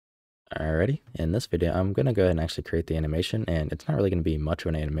Alrighty, in this video I'm going to go ahead and actually create the animation, and it's not really going to be much of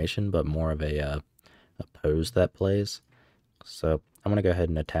an animation, but more of a pose that plays. So I'm going to go ahead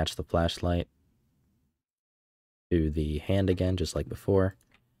and attach the flashlight to the hand again, just like before,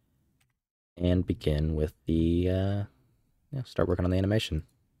 and begin with the, start working on the animation.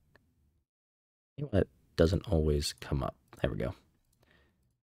 You know what, doesn't always come up. There we go.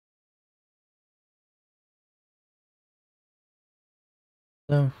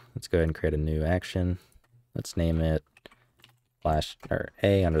 So let's go ahead and create a new action. Let's name it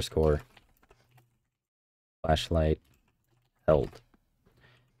A_flashlight held.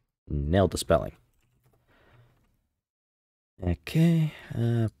 Nailed the spelling. Okay,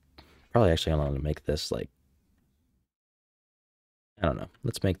 probably actually I'm gonna make this like, I don't know.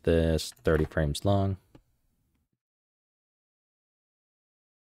 Let's make this 30 frames long.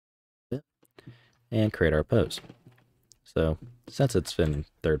 And create our pose. So since it's in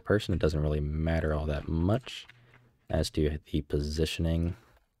third person, it doesn't really matter all that much as to the positioning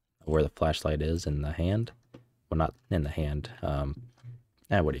of where the flashlight is in the hand. Well, not in the hand.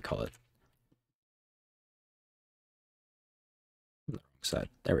 What do you call it? The wrong side.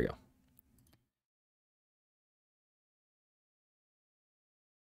 There we go.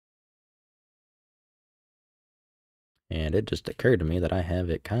 And it just occurred to me that I have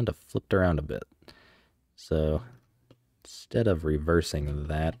it kind of flipped around a bit. So instead of reversing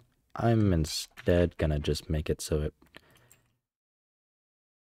that, I'm instead gonna just make it so it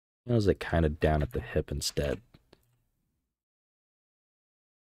feels it kind of down at the hip instead.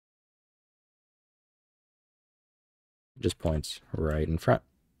 Just points right in front.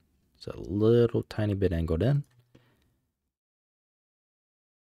 It's a little tiny bit angled in.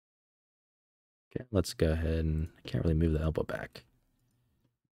 Okay, let's go ahead and I can't really move the elbow back.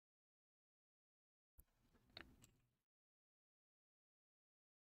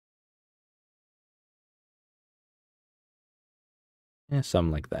 Yeah,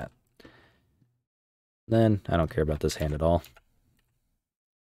 something like that. Then I don't care about this hand at all.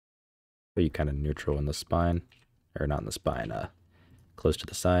 Put you kind of neutral in the spine, or not in the spine, close to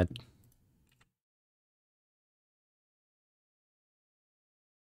the side.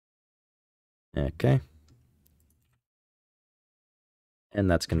 Okay.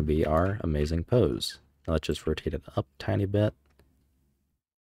 And that's going to be our amazing pose. Now let's just rotate it up a tiny bit.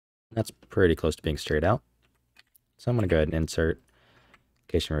 That's pretty close to being straight out. So I'm going to go ahead and insert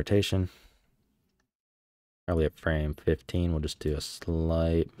location rotation. Probably at frame 15, we'll just do a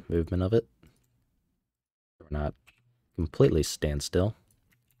slight movement of it. So we're not completely standstill.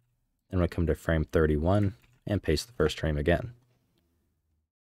 Then we'll come to frame 31 and paste the first frame again.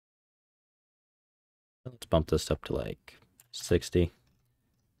 Let's bump this up to like 60.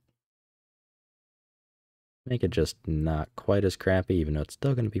 Make it just not quite as crappy, even though it's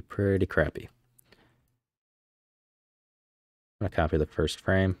still going to be pretty crappy. I'm going to copy the first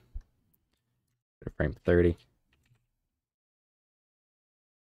frame. Go to frame 30.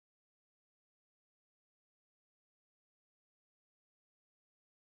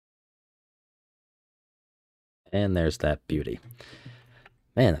 And there's that beauty.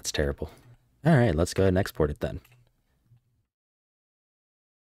 Man, that's terrible. All right, let's go ahead and export it then.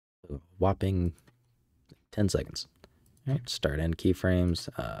 A whopping 10 seconds. All right, start end keyframes.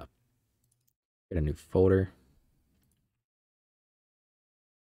 Get a new folder.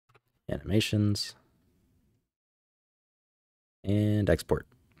 Animations. And export.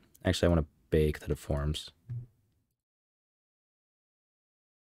 Actually, I want to bake the deforms.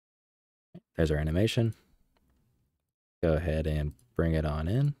 There's our animation. Go ahead and bring it on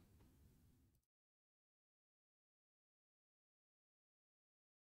in.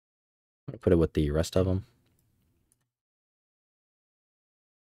 I'm going to put it with the rest of them.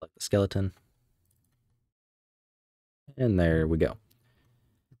 Like the skeleton. And there we go.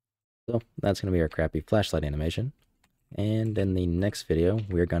 So that's going to be our crappy flashlight animation. And in the next video,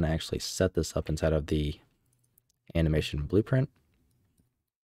 we're going to actually set this up inside of the animation blueprint.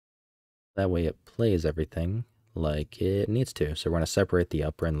 That way it plays everything like it needs to. So we're going to separate the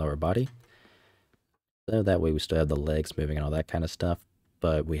upper and lower body. So that way we still have the legs moving and all that kind of stuff,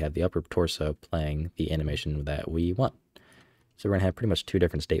 but we have the upper torso playing the animation that we want. So we're going to have pretty much two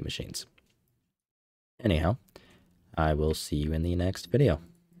different state machines. Anyhow, I will see you in the next video.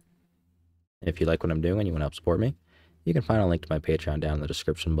 If you like what I'm doing and you want to help support me, you can find a link to my Patreon down in the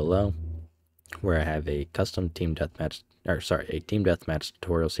description below, where I have a custom team deathmatch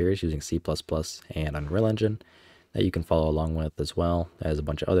tutorial series using C++ and Unreal Engine that you can follow along with, as well as a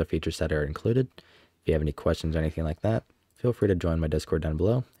bunch of other features that are included. If you have any questions or anything like that, feel free to join my Discord down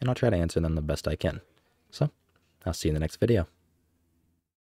below, and I'll try to answer them the best I can. So, I'll see you in the next video.